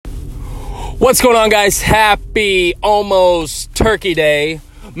What's going on, guys? Happy almost Turkey Day.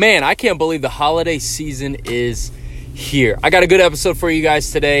 Man, I can't believe the holiday season is here. I got a good episode for you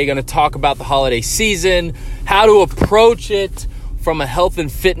guys today. Going to talk about the holiday season, how to approach it from a health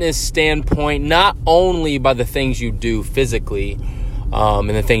and fitness standpoint, not only by the things you do physically and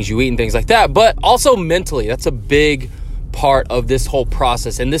the things you eat and things like that, but also mentally. That's a big part of this whole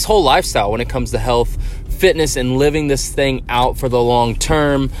process and this whole lifestyle when it comes to health, fitness, and living this thing out for the long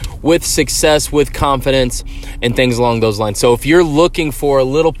term with success, with confidence, and things along those lines. So if you're looking for a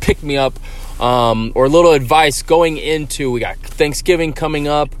little pick-me-up or a little advice going into, we got Thanksgiving coming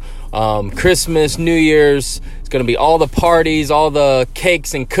up, Christmas, New Year's, it's going to be all the parties, all the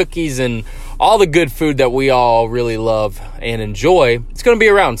cakes and cookies, and all the good food that we all really love and enjoy. It's going to be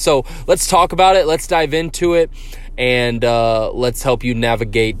around. So let's talk about it. Let's dive into it. And let's help you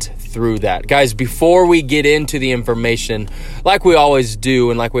navigate through that. Guys, before we get into the information, like we always do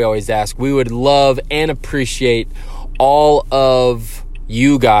and like we always ask, we would love and appreciate all of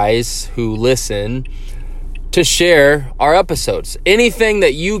you guys who listen to share our episodes. Anything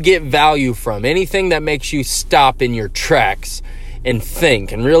that you get value from, anything that makes you stop in your tracks and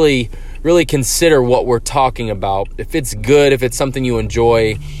think and really consider what we're talking about. If it's good, if it's something you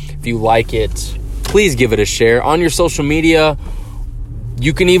enjoy, if you like it, please give it a share on your social media.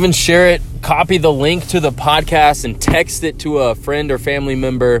 You can even share it, copy the link to the podcast and text it to a friend or family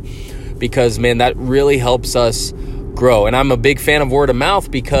member because, man, that really helps us grow. And I'm a big fan of word of mouth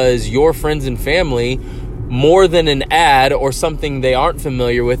because your friends and family, more than an ad or something they aren't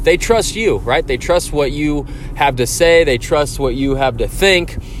familiar with, they trust you, right? They trust what you have to say. They trust what you have to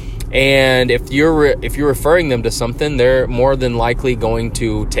think. And if you're referring them to something, they're more than likely going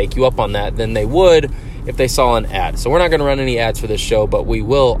to take you up on that than they would if they saw an ad. So we're not going to run any ads for this show, but we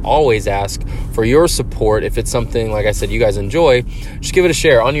will always ask for your support. If it's something, like I said, you guys enjoy, just give it a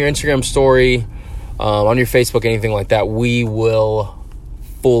share on your Instagram story, on your Facebook, anything like that. We will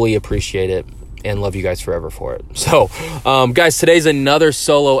fully appreciate it and love you guys forever for it. So, guys, today's another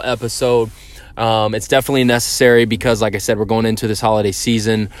solo episode. It's definitely necessary because, like I said, we're going into this holiday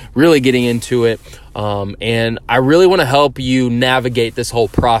season, really getting into it. And I really want to help you navigate this whole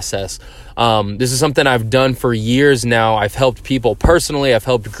process. This is something I've done for years now. I've helped people personally. I've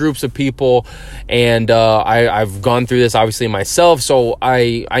helped groups of people, and I've gone through this obviously myself. So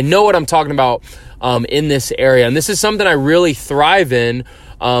I know what I'm talking about in this area. And this is something I really thrive in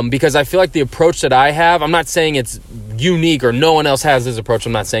because I feel like the approach that I have, I'm not saying it's unique or no one else has this approach.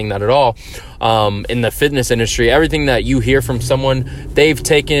 I'm not saying that at all. In the fitness industry, everything that you hear from someone, they've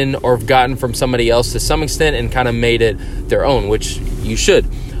taken or gotten from somebody else to some extent and kind of made it their own, which you should.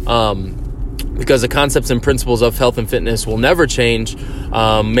 Because the concepts and principles of health and fitness will never change.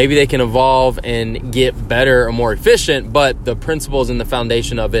 Maybe they can evolve and get better or more efficient, but the principles and the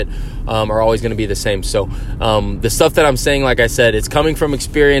foundation of it are always going to be the same. So the stuff that I'm saying, like I said, it's coming from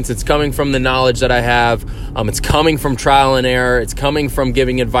experience. It's coming from the knowledge that I have. It's coming from trial and error. It's coming from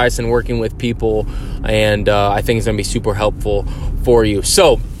giving advice and working with people. And I think it's going to be super helpful for you.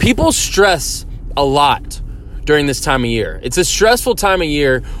 So people stress a lot during this time of year. It's a stressful time of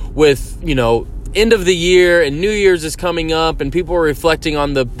year with, end of the year and New Year's is coming up and people are reflecting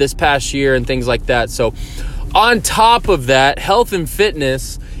on this past year and things like that. So on top of that, health and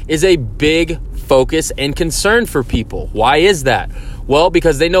fitness is a big focus and concern for people. Why is that? Well,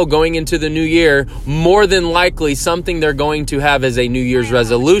 because they know going into the new year, more than likely something they're going to have as a New Year's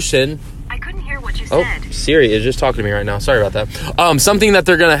resolution. I couldn't hear what you said. Oh, Siri is just talking to me right now. Sorry about that. Something that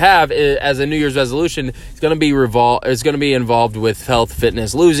they're going to have as a New Year's resolution is going to be involved with health,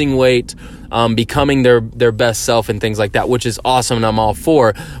 fitness, losing weight, becoming their best self and things like that, which is awesome and I'm all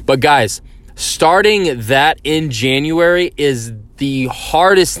for. But guys, starting that in January is the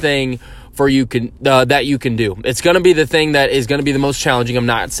hardest thing that you can do. It's going to be the thing that is going to be the most challenging. I'm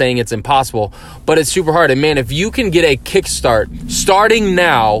not saying it's impossible, but it's super hard. And man, if you can get a kickstart starting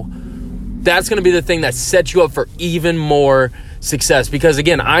now, that's going to be the thing that sets you up for even more success. Because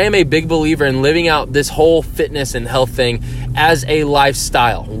again, I am a big believer in living out this whole fitness and health thing as a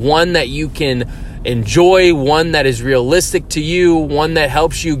lifestyle, one that you can enjoy, one that is realistic to you, one that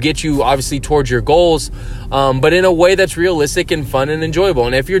helps you get you obviously towards your goals, but in a way that's realistic and fun and enjoyable.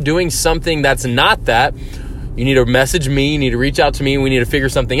 And if you're doing something that's not that, you need to message me, you need to reach out to me, we need to figure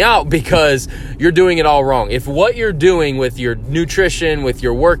something out because you're doing it all wrong. If what you're doing with your nutrition, with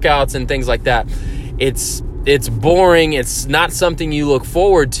your workouts and things like that, it's boring, it's not something you look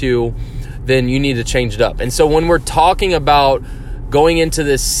forward to, then you need to change it up. And so when we're talking about going into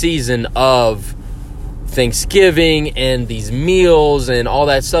this season of Thanksgiving and these meals and all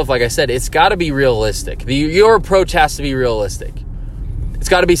that stuff, like I said, it's got to be realistic. Your approach has to be realistic. It's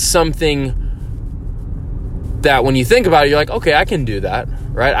got to be something that when you think about it, you're like, okay, I can do that,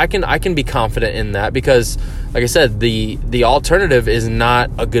 right? I can be confident in that because, like I said, the alternative is not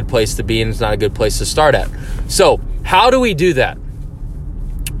a good place to be and it's not a good place to start at. So how do we do that,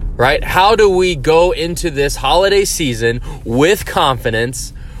 right? How do we go into this holiday season with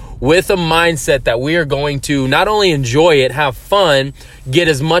confidence, with a mindset that we are going to not only enjoy it, have fun, get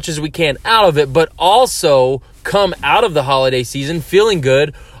as much as we can out of it, but also come out of the holiday season feeling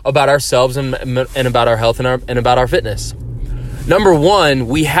good about ourselves and about our health and about our fitness? Number one,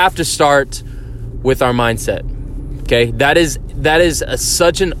 we have to start with our mindset. Okay, that is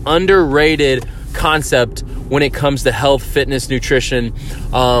such an underrated concept when it comes to health, fitness, nutrition,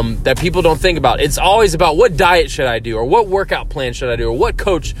 that people don't think about. It's always about what diet should I do, or what workout plan should I do, or what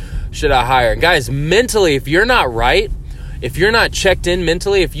coach should I hire. And guys, mentally, if you're not right, if you're not checked in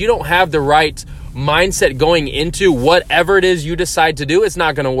mentally, if you don't have the right mindset going into whatever it is you decide to do, it's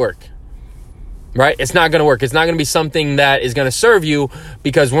not going to work. Right? It's not going to work. It's not going to be something that is going to serve you,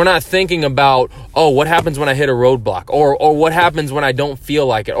 because we're not thinking about, oh, what happens when I hit a roadblock, or what happens when I don't feel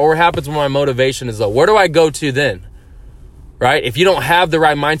like it, or what happens when my motivation is low. Where do I go to then? Right? If you don't have the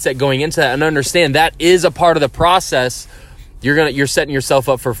right mindset going into that and understand that is a part of the process, you're setting yourself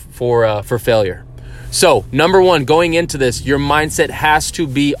up for failure. So, number one, going into this, your mindset has to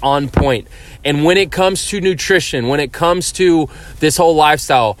be on point. And when it comes to nutrition, when it comes to this whole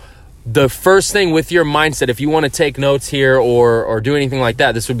lifestyle, the first thing with your mindset, if you want to take notes here or do anything like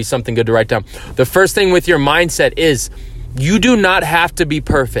that, this would be something good to write down. The first thing with your mindset is you do not have to be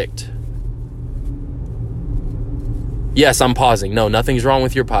perfect. Yes, I'm pausing. No, nothing's wrong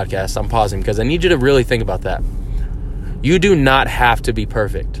with your podcast. I'm pausing because I need you to really think about that. You do not have to be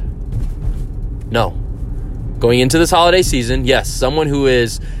perfect. No. Going into this holiday season, yes, someone who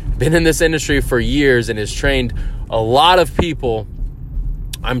has been in this industry for years and has trained a lot of people,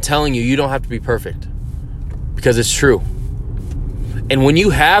 I'm telling you, you don't have to be perfect, because it's true. And when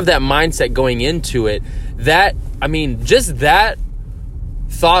you have that mindset going into it, just that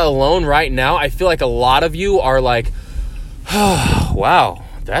thought alone right now, I feel like a lot of you are like, oh, wow,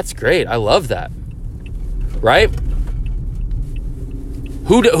 that's great. I love that. Right?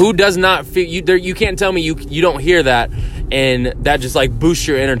 Who does not feel, you can't tell me you don't hear that and that just like boosts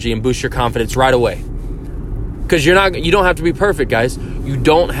your energy and boosts your confidence right away. Because you don't have to be perfect, guys. You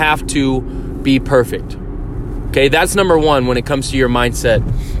don't have to be perfect. Okay, that's number one when it comes to your mindset.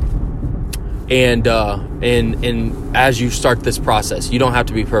 And as you start this process, you don't have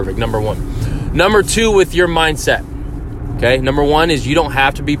to be perfect. Number one. Number two, with your mindset. Okay, number one is you don't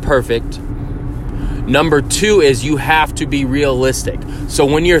have to be perfect. Number two is you have to be realistic. So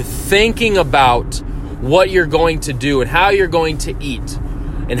when you're thinking about what you're going to do and how you're going to eat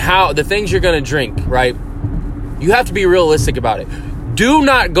and how the things you're going to drink, right? You have to be realistic about it. Do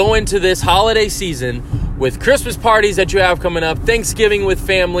not go into this holiday season with Christmas parties that you have coming up, Thanksgiving with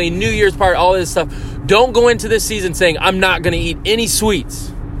family, New Year's party, all this stuff. Don't go into this season saying, I'm not going to eat any sweets.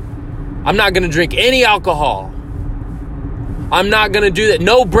 I'm not going to drink any alcohol. I'm not going to do that.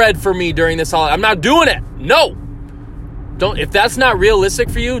 No bread for me during this holiday. I'm not doing it. No. Don't. If that's not realistic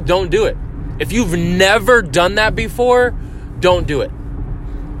for you, don't do it. If you've never done that before, don't do it.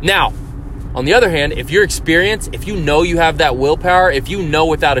 Now, on the other hand, if you're experienced, if you know you have that willpower, if you know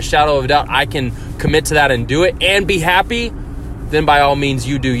without a shadow of a doubt, I can commit to that and do it and be happy, then by all means,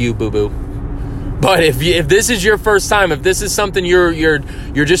 you do you, boo-boo. But if this is your first time, if this is something you're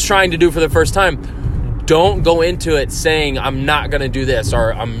just trying to do for the first time, don't go into it saying, I'm not going to do this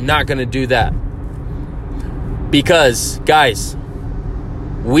or I'm not going to do that. Because, guys,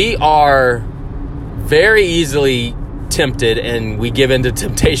 we are very easily tempted, and we give into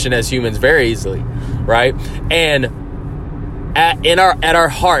temptation as humans very easily, right? And at our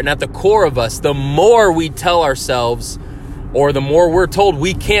heart and at the core of us, the more we tell ourselves, or the more we're told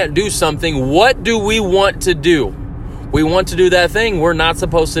we can't do something, what do we want to do? We want to do that thing we're not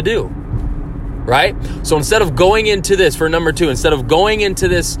supposed to do, right? So instead of going into this, for number two, instead of going into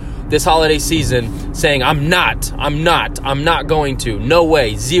this holiday season saying, I'm not going to, no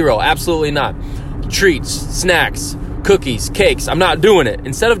way, zero, absolutely not, treats, snacks, cookies, cakes, I'm not doing it.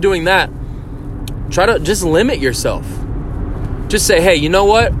 Instead of doing that, try to just limit yourself. Just say, hey, you know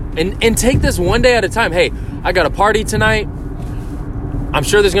what? And take this one day at a time. Hey, I got a party tonight. I'm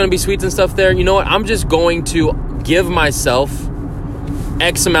sure there's going to be sweets and stuff there. You know what? I'm just going to give myself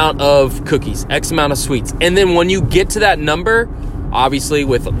X amount of cookies, X amount of sweets. And then when you get to that number, obviously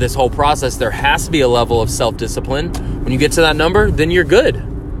with this whole process, there has to be a level of self-discipline. When you get to that number, then you're good,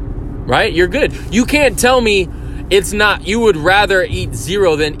 right? You're good. You can't tell me it's not, you would rather eat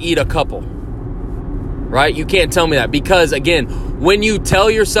zero than eat a couple, right? You can't tell me that, because again, when you tell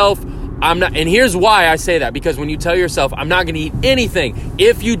yourself, I'm not, and here's why I say that, because when you tell yourself, I'm not going to eat anything,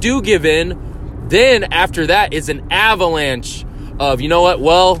 if you do give in, then after that is an avalanche of, you know what,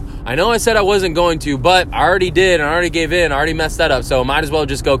 well, I know I said I wasn't going to, but I already did, and I already gave in, I already messed that up, so I might as well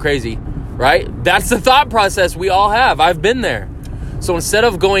just go crazy, right? That's the thought process we all have. I've been there. So instead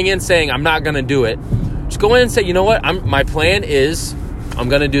of going in saying, I'm not going to do it, just go in and say, you know what, my plan is, I'm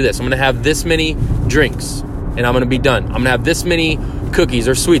going to do this. I'm going to have this many drinks, and I'm going to be done. I'm going to have this many cookies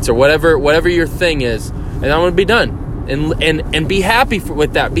or sweets or whatever your thing is, and I'm going to be done. And be happy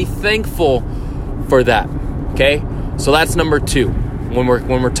with that. Be thankful for that. Okay? So that's number 2 when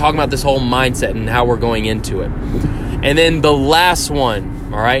we're talking about this whole mindset and how we're going into it. And then the last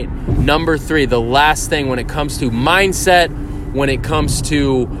one, all right? Number 3, the last thing when it comes to mindset, when it comes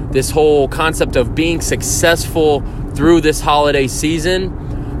to this whole concept of being successful through this holiday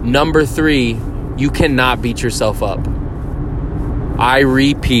season, number 3, you cannot beat yourself up. I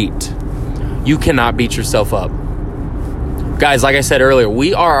repeat, you cannot beat yourself up. Guys, like I said earlier,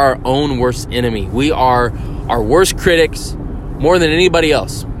 we are our own worst enemy. We are our worst critics more than anybody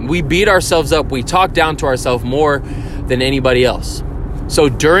else. We beat ourselves up. We talk down to ourselves more than anybody else. So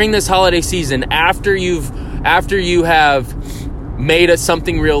during this holiday season, after you have made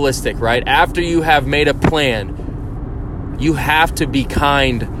something realistic, right? After you have made a plan, you have to be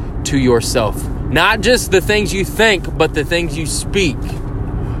kind to yourself. Not just the things you think, but the things you speak.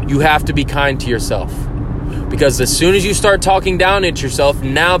 You have to be kind to yourself. Because as soon as you start talking down at yourself,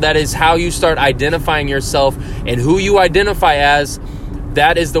 now that is how you start identifying yourself, and who you identify as,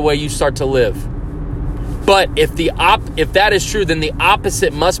 that is the way you start to live. But if that is true, then the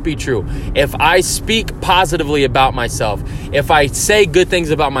opposite must be true. If I speak positively about myself, if I say good things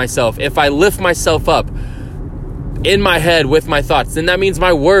about myself, if I lift myself up in my head with my thoughts, then that means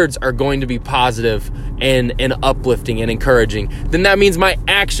my words are going to be positive and uplifting and encouraging. Then that means my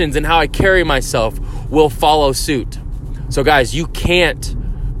actions and how I carry myself will follow suit. So guys, you can't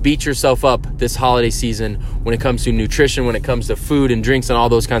beat yourself up this holiday season when it comes to nutrition, when it comes to food and drinks and all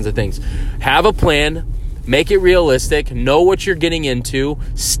those kinds of things. Have a plan. Make it realistic. Know what you're getting into.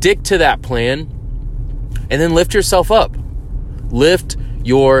 Stick to that plan. And then lift yourself up. Lift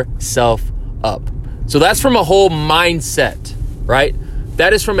yourself up. So that's from a whole mindset, right?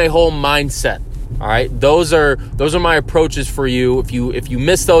 That is from a whole mindset. All right. Those are my approaches for you. If you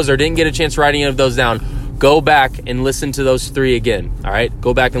missed those or didn't get a chance to write any of those down, go back and listen to those 3 again. All right.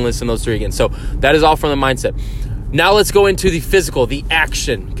 Go back and listen to those 3 again. So that is all from the mindset. Now let's go into the physical, the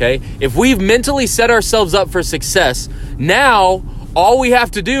action, okay? If we've mentally set ourselves up for success, now all we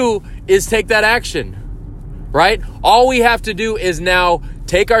have to do is take that action, right? All we have to do is now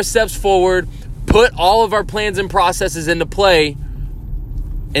take our steps forward, put all of our plans and processes into play,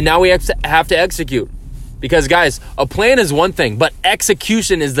 and now we have to execute. Because guys, a plan is one thing, but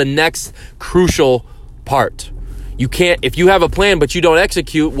execution is the next crucial part. You can't, if you have a plan but you don't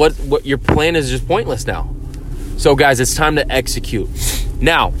execute, what your plan is just pointless now. So guys, it's time to execute.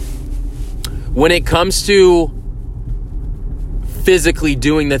 Now, when it comes to physically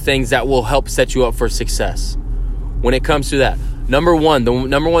doing the things that will help set you up for success, when it comes to that, the number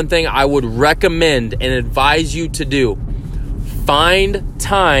one thing I would recommend and advise you to do, find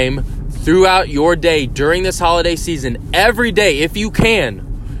time throughout your day during this holiday season, every day, if you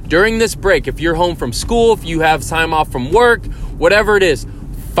can, during this break, if you're home from school, if you have time off from work, whatever it is,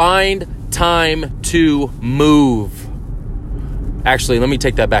 find time to move. Actually, let me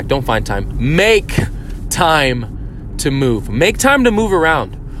take that back. Don't find time. Make time to move. Make time to move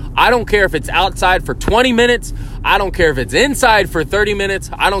around. I don't care if it's outside for 20 minutes. I don't care if it's inside for 30 minutes.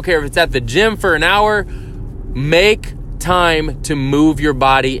 I don't care if it's at the gym for an hour. Make time to move your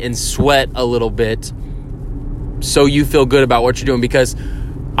body and sweat a little bit so you feel good about what you're doing. Because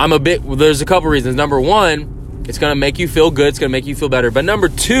there's a couple reasons. Number 1, it's going to make you feel good. It's going to make you feel better. But number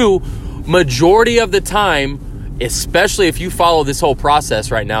 2, majority of the time, especially if you follow this whole process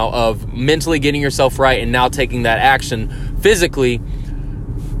right now of mentally getting yourself right and now taking that action physically,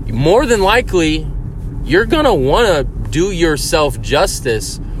 more than likely, you're going to want to do yourself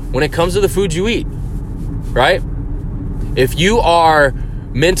justice when it comes to the food you eat, right? If you are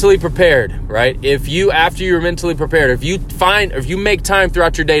mentally prepared, right? After you're mentally prepared, if you make time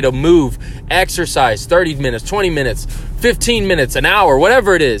throughout your day to move, exercise, 30 minutes, 20 minutes, 15 minutes, an hour,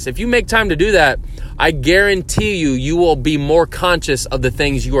 whatever it is, if you make time to do that, I guarantee you will be more conscious of the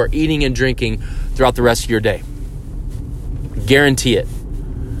things you are eating and drinking throughout the rest of your day. Guarantee it.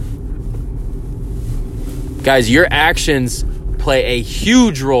 Guys, your actions play a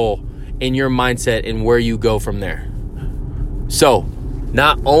huge role in your mindset and where you go from there. So,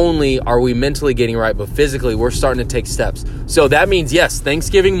 not only are we mentally getting right, but physically we're starting to take steps. So that means, yes,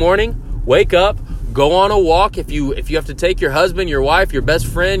 Thanksgiving morning, Wake up, go on a walk. If you have to take your husband, your wife, your best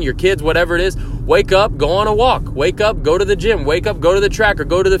friend, your kids, whatever it is, wake up, go on a walk. Wake up, go to the gym. Wake up, go to the track or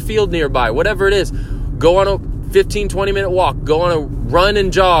go to the field nearby. Whatever it is, go on a 15, 20-minute walk. Go on a run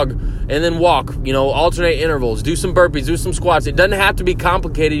and jog and then walk. Alternate intervals. Do some burpees, do some squats. It doesn't have to be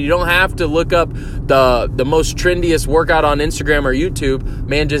complicated. You don't have to look up the most trendiest workout on Instagram or YouTube.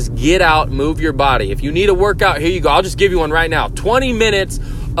 Man, just get out, move your body. If you need a workout, here you go. I'll just give you one right now. 20 minutes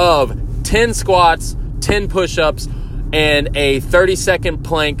of 10 squats, 10 push-ups, and a 30-second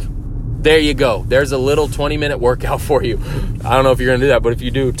plank. There you go. There's a little 20-minute workout for you. I don't know if you're going to do that, but if you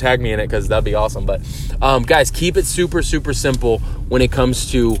do, tag me in it because that'd be awesome. But guys, keep it super, super simple when it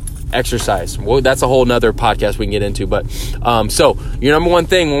comes to exercise. Well, that's a whole nother podcast we can get into. But so your number one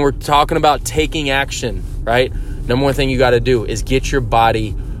thing when we're talking about taking action, right? Number one thing you got to do is get your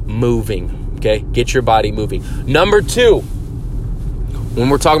body moving. Okay? Get your body moving. Number two, when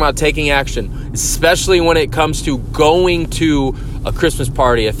we're talking about taking action, especially when it comes to going to a Christmas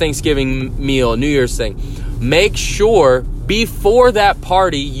party, a Thanksgiving meal, a New Year's thing, make sure before that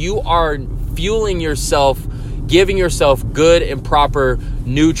party you are fueling yourself, giving yourself good and proper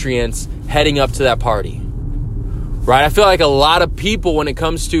nutrients heading up to that party. Right? I feel like a lot of people, when it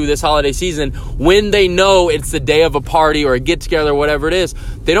comes to this holiday season, when they know it's the day of a party or a get-together or whatever it is,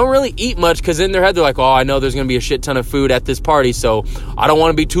 they don't really eat much because in their head they're like, oh, I know there's going to be a shit ton of food at this party, so I don't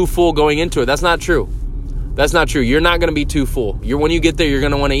want to be too full going into it. That's not true. That's not true. You're not going to be too full. When you get there, you're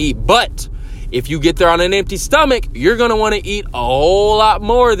going to want to eat. But if you get there on an empty stomach, you're going to want to eat a whole lot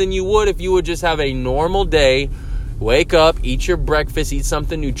more than you would if you would just have a normal day. Wake up, eat your breakfast, eat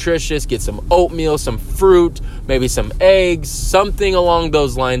something nutritious, get some oatmeal, some fruit, maybe some eggs, something along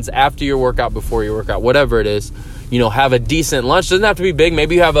those lines after your workout, before your workout, whatever it is. Have a decent lunch. Doesn't have to be big.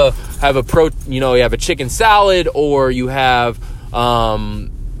 Maybe you have a you have a chicken salad, or you have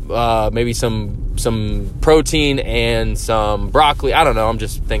maybe some protein and some broccoli. I don't know. I'm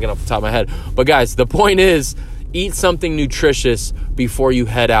just thinking off the top of my head. But guys, the point is, eat something nutritious before you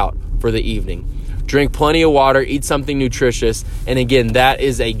head out for the evening. Drink plenty of water, eat something nutritious. And again, that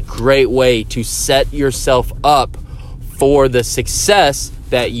is a great way to set yourself up for the success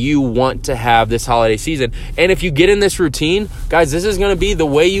that you want to have this holiday season. And if you get in this routine, guys, this is going to be the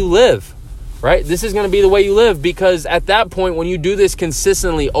way you live, right? This is going to be the way you live, because at that point, when you do this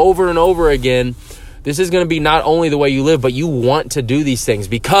consistently over and over again, this is going to be not only the way you live, but you want to do these things,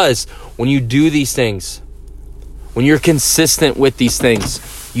 because when you do these things, when you're consistent with these things,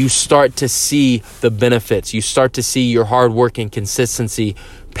 you start to see the benefits. You start to see your hard work and consistency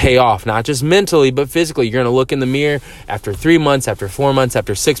pay off, not just mentally, but physically. You're going to look in the mirror after 3 months, after 4 months,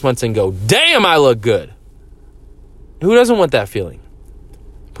 after 6 months and go, damn, I look good. Who doesn't want that feeling?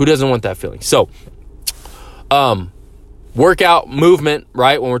 Who doesn't want that feeling? So, workout, movement,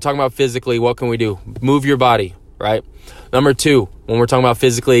 right? When we're talking about physically, what can we do? Move your body, right? Number two, when we're talking about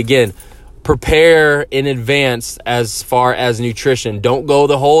physically, again, prepare in advance as far as nutrition. Don't go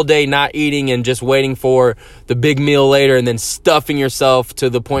the whole day not eating and just waiting for the big meal later and then stuffing yourself to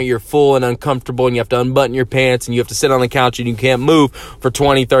the point you're full and uncomfortable and you have to unbutton your pants and you have to sit on the couch and you can't move for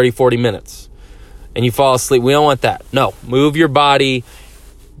 20, 30, 40 minutes and you fall asleep. We don't want that. No, move your body,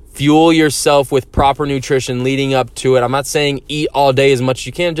 fuel yourself with proper nutrition leading up to it. I'm not saying eat all day as much as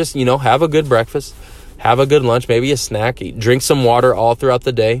you can. Just, have a good breakfast, have a good lunch, maybe a snack, drink some water all throughout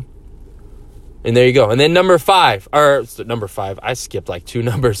the day. And there you go. And then number five, I skipped like 2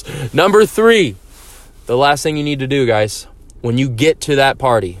 numbers. Number 3, the last thing you need to do, guys, when you get to that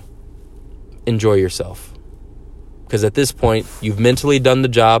party, enjoy yourself. Because at this point, you've mentally done the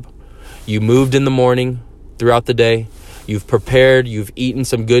job. You moved in the morning throughout the day. You've prepared. You've eaten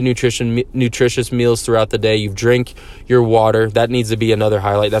some good nutritious meals throughout the day. You've drank your water. That needs to be another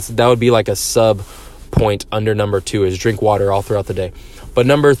highlight. That would be like a sub point under number 2, is drink water all throughout the day. But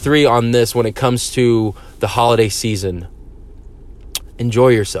number 3 on this, when it comes to the holiday season, enjoy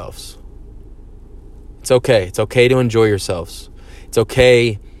yourselves. It's okay. It's okay to enjoy yourselves. It's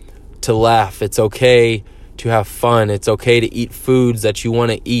okay to laugh. It's okay to have fun. It's okay to eat foods that you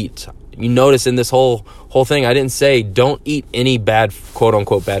want to eat. You notice in this whole thing, I didn't say don't eat any bad, quote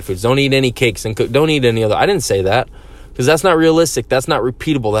unquote, bad foods. Don't eat any cakes and don't eat any other. I didn't say that because that's not realistic. That's not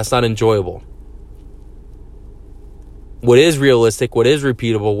repeatable. That's not enjoyable. What is realistic, what is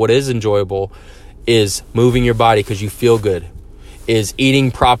repeatable, what is enjoyable is moving your body because you feel good, is eating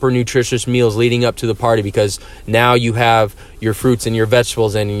proper nutritious meals leading up to the party because now you have your fruits and your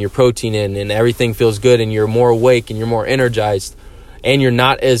vegetables in and your protein in and everything feels good and you're more awake and you're more energized and you're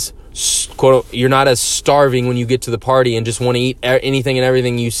not as starving when you get to the party and just want to eat anything and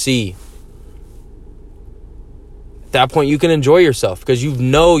everything you see. at that point you can enjoy yourself because you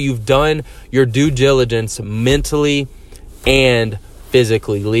know you've done your due diligence mentally and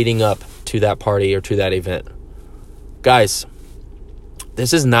physically leading up to that party or to that event. Guys,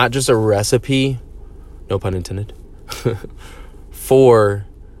 this is not just a recipe, no pun intended, for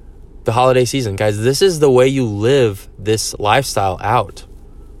the holiday season. Guys, this is the way you live this lifestyle out.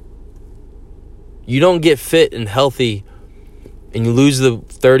 You don't get fit and healthy and you lose the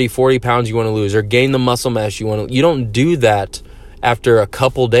 30, 40 pounds you want to lose or gain the muscle mass you want to. You don't do that after a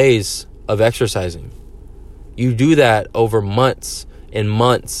couple days of exercising. You do that over months and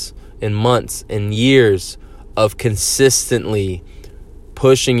months and months and years of consistently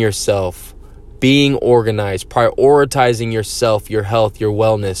pushing yourself, being organized, prioritizing yourself, your health, your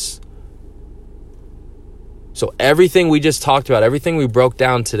wellness. So everything we just talked about, everything we broke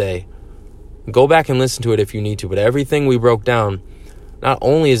down today, go back and listen to it if you need to, but everything we broke down, not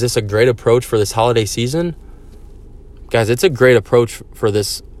only is this a great approach for this holiday season, guys, it's a great approach for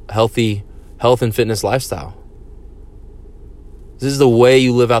this healthy health and fitness lifestyle. This is the way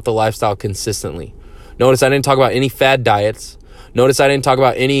you live out the lifestyle consistently. Notice I didn't talk about any fad diets. Notice I didn't talk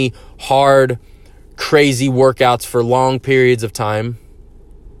about any hard, crazy workouts for long periods of time.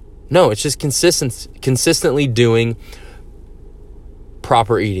 No, it's just consistently doing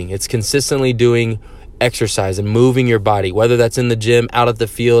proper eating. It's consistently doing exercise and moving your body, whether that's in the gym, out at the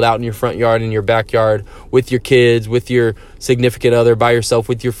field, out in your front yard, in your backyard, with your kids, with your significant other, by yourself,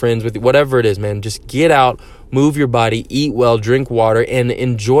 with your friends, with whatever it is, man. Just get out, move your body, eat well, drink water, and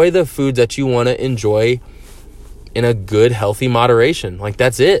enjoy the foods that you want to enjoy in a good, healthy moderation. Like,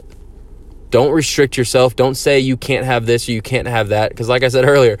 that's it. Don't restrict yourself. Don't say you can't have this or you can't have that. Because like I said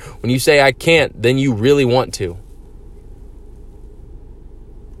earlier, when you say I can't, then you really want to.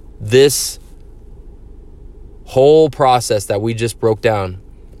 This whole process that we just broke down,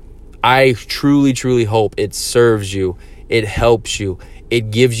 I truly, truly hope it serves you. It helps you.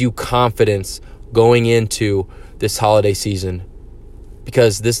 It gives you confidence going into this holiday season.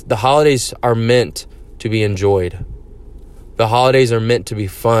 Because the holidays are meant to be enjoyed. The holidays are meant to be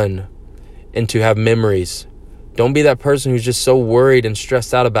fun and to have memories. Don't be that person who's just so worried and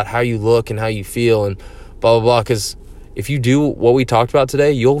stressed out about how you look and how you feel and blah, blah, blah. Because if you do what we talked about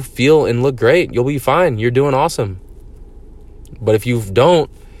today, you'll feel and look great. You'll be fine. You're doing awesome. But if you don't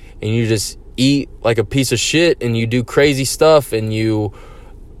and you just eat like a piece of shit and you do crazy stuff and you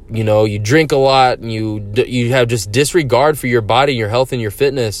drink a lot and you have just disregard for your body, your health, and your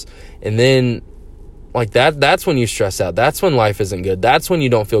fitness, and then like that's when you stress out. That's when life isn't good. That's when you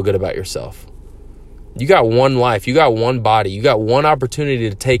don't feel good about yourself. You got one life. You got one body. You got one opportunity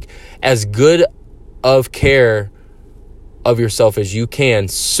to take as good of care of yourself as you can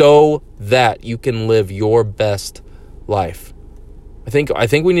so that you can live your best life. I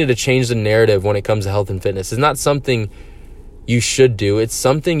think we need to change the narrative when it comes to health and fitness. It's not something you should do. It's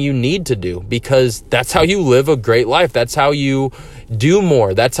something you need to do because that's how you live a great life. That's how you do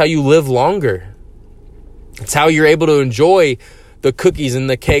more. That's how you live longer. It's how you're able to enjoy the cookies and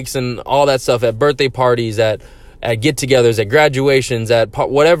the cakes and all that stuff at birthday parties, at get-togethers, at graduations, at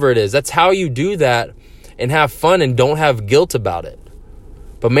whatever it is. That's how you do that and have fun and don't have guilt about it.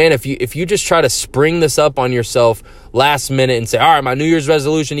 But man, if you just try to spring this up on yourself last minute and say, all right, my New Year's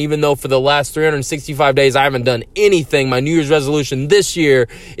resolution, even though for the last 365 days I haven't done anything, my New Year's resolution this year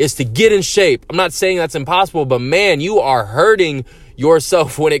is to get in shape. I'm not saying that's impossible, but man, you are hurting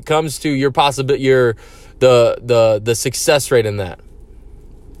yourself when it comes to your the success rate in that.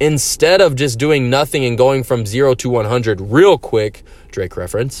 Instead of just doing nothing and going from 0 to 100 real quick, Drake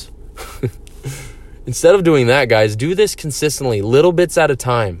reference. Instead of doing that, guys, do this consistently, little bits at a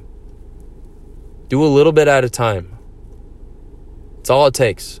time. Do a little bit at a time. It's all it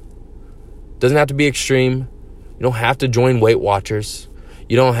takes. Doesn't have to be extreme. You don't have to join Weight Watchers.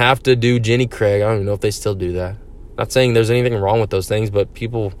 You don't have to do Jenny Craig. I don't even know if they still do that. Not saying there's anything wrong with those things, but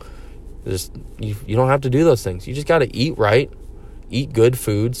people just, you don't have to do those things. You just got to eat right, eat good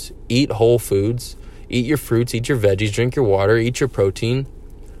foods, eat whole foods, eat your fruits, eat your veggies, drink your water, eat your protein,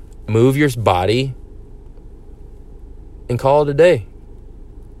 move your body, and call it a day.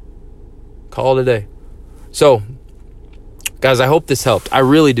 Call it a day. So, guys, I hope this helped. I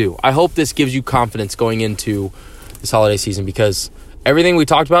really do. I hope this gives you confidence going into this holiday season because everything we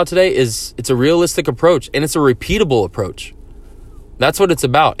talked about today it's a realistic approach and it's a repeatable approach. That's what it's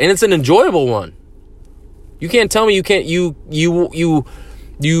about. And it's an enjoyable one. You can't tell me you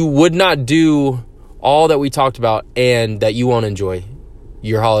would not do all that we talked about and that you won't enjoy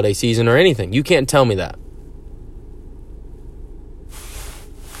your holiday season or anything. You can't tell me that.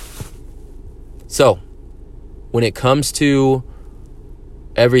 So, when it comes to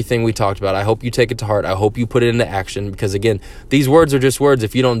everything we talked about. I hope you take it to heart. I hope you put it into action because, again, these words are just words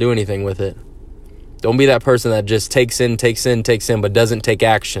if you don't do anything with it. Don't be that person that just takes in, but doesn't take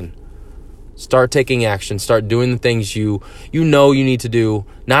action. Start taking action. Start doing the things you know you need to do,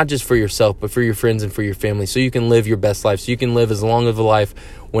 not just for yourself, but for your friends and for your family, so you can live your best life, so you can live as long of a life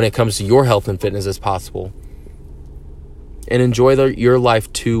when it comes to your health and fitness as possible. And enjoy your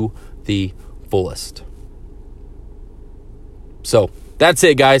life to the fullest. So, that's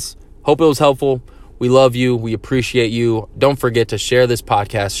it, guys. Hope it was helpful. We love you. We appreciate you. Don't forget to share this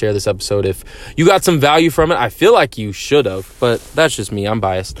podcast, share this episode. If you got some value from it, I feel like you should have, but that's just me. I'm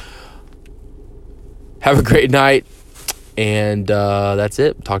biased. Have a great night. And that's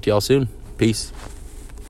it. Talk to y'all soon. Peace.